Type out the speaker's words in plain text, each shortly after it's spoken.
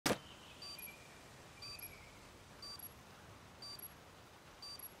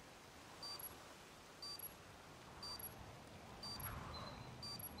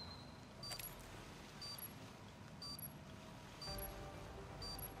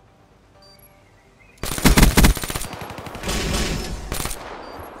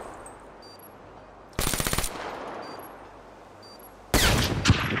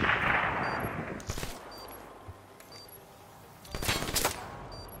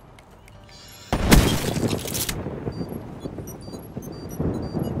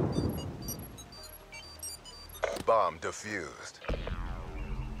defused.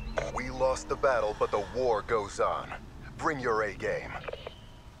 We lost the battle, but the war goes on. Bring your A game.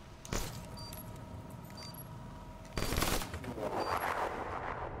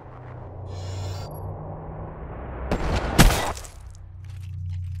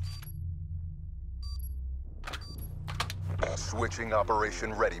 Switching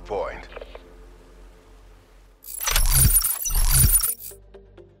operation ready point.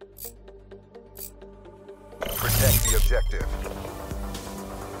 Protect the objective.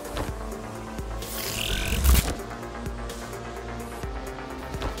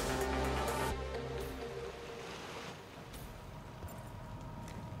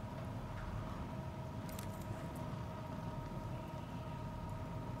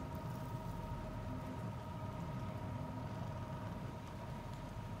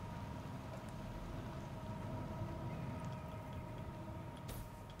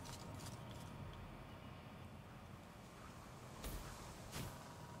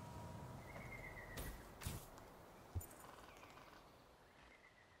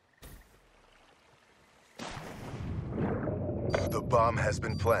 The bomb has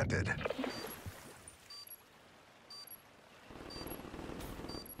been planted.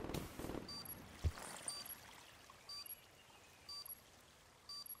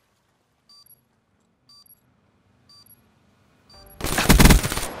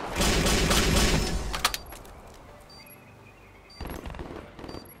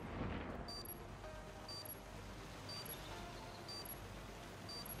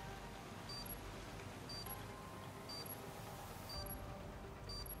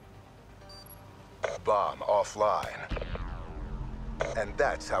 Bomb offline. And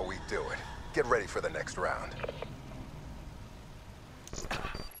that's how we do it. Get ready for the next round.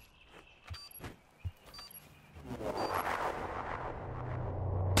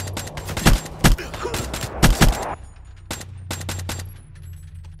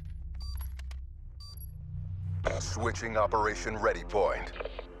 Switching operation ready point.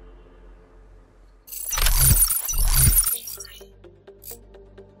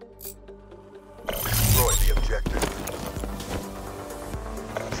 Destroy the objective.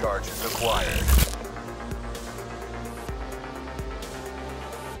 Charges acquired.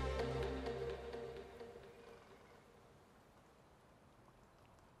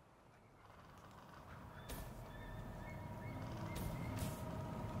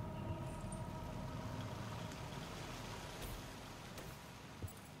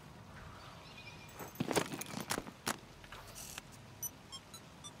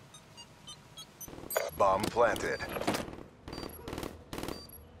 Bomb planted.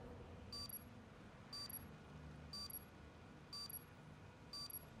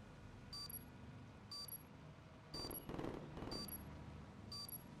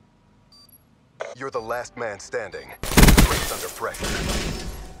 You're the last man standing. Brace under pressure.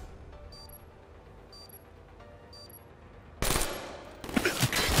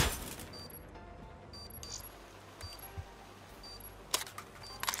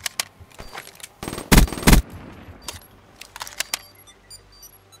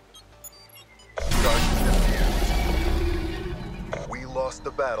 We lost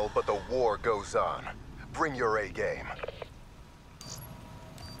the battle, but the war goes on. Bring your A game.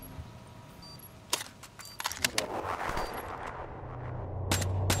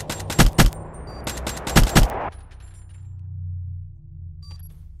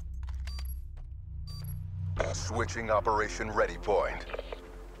 Switching operation ready point.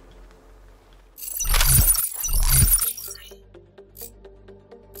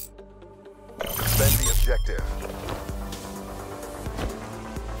 Defend the objective.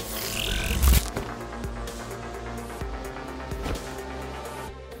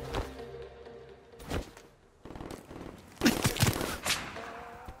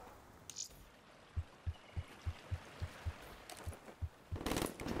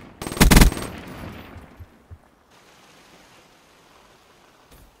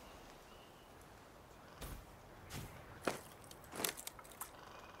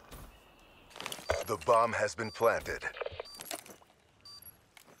 The bomb has been planted.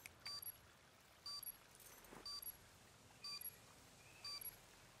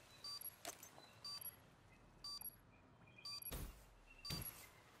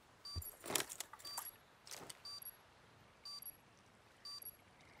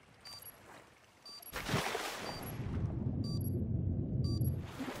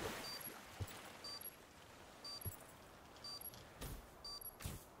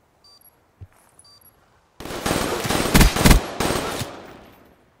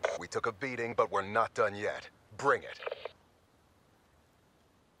 We took a beating, but we're not done yet. Bring it.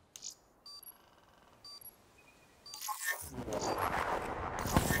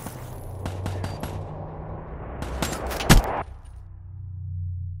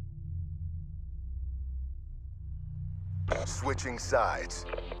 Switching sides.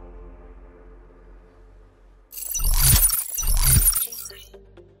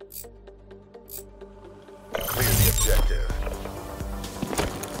 Clear the objective.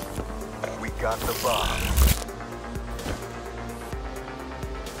 We got the bomb.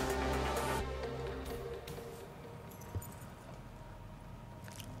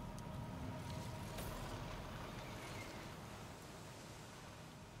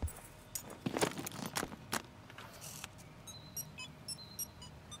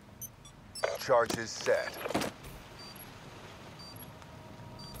 Charges set.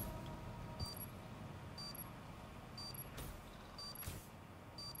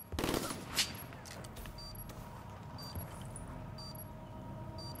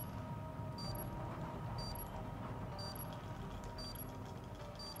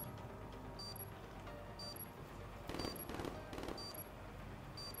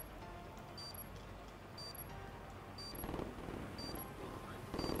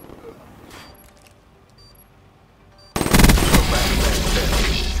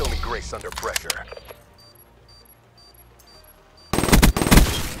 Grace under pressure.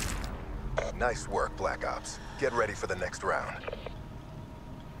 Nice work, Black Ops. Get ready for the next round.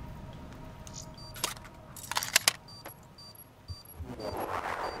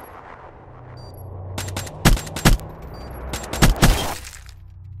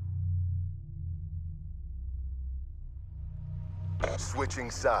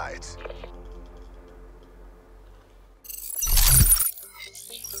 Switching sides.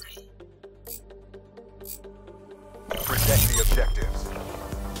 Protect the objectives.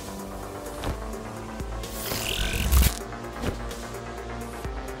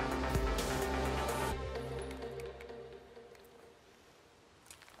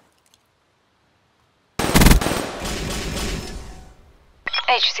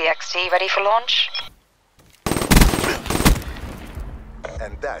 HCXD ready for launch?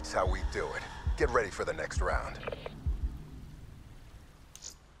 And that's how we do it. Get ready for the next round.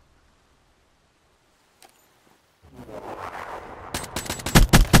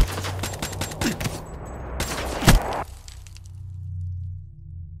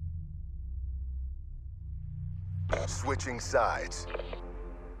 Switching sides.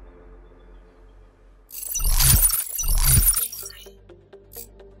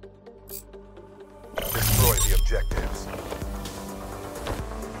 Destroy the objectives.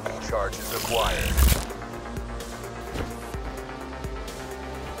 Charges acquired.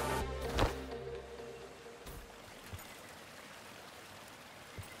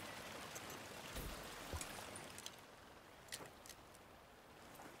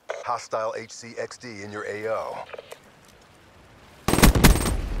 Hostile HCXD in your AO.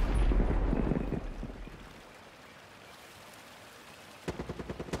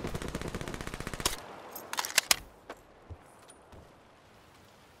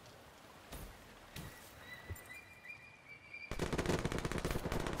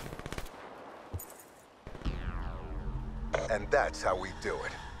 And that's how we do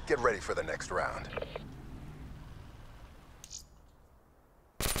it. Get ready for the next round.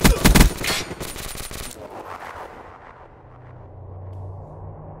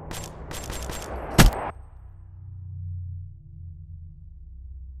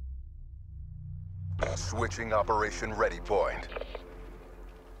 Switching operation ready point.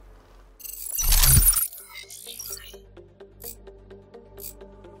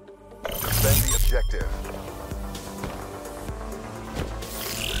 Defend the objective.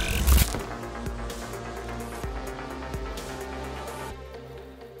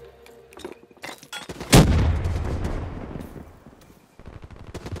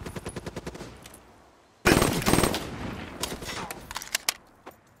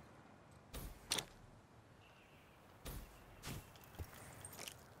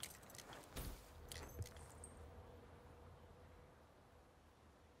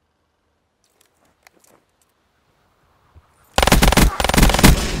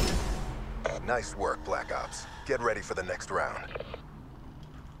 Nice work, Black Ops. Get ready for the next round.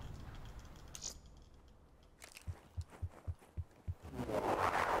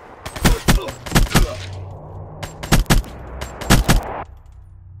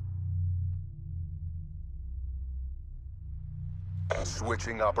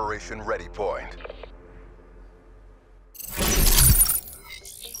 Switching operation ready point.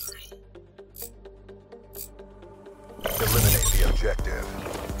 Eliminate the objective.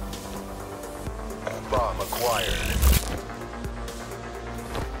 Bomb acquired.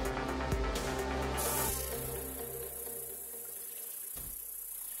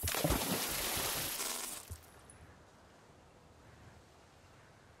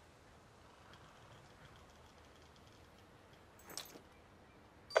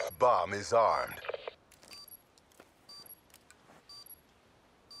 bomb is armed.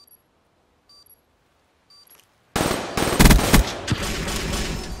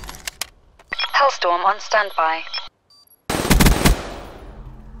 Hellstorm on standby.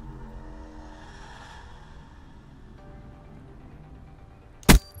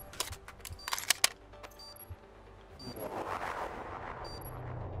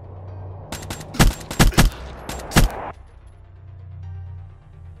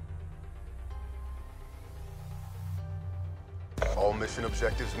 All mission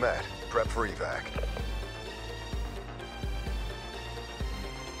objectives met. Prep for evac.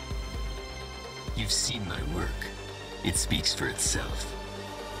 You've seen my work. It speaks for itself.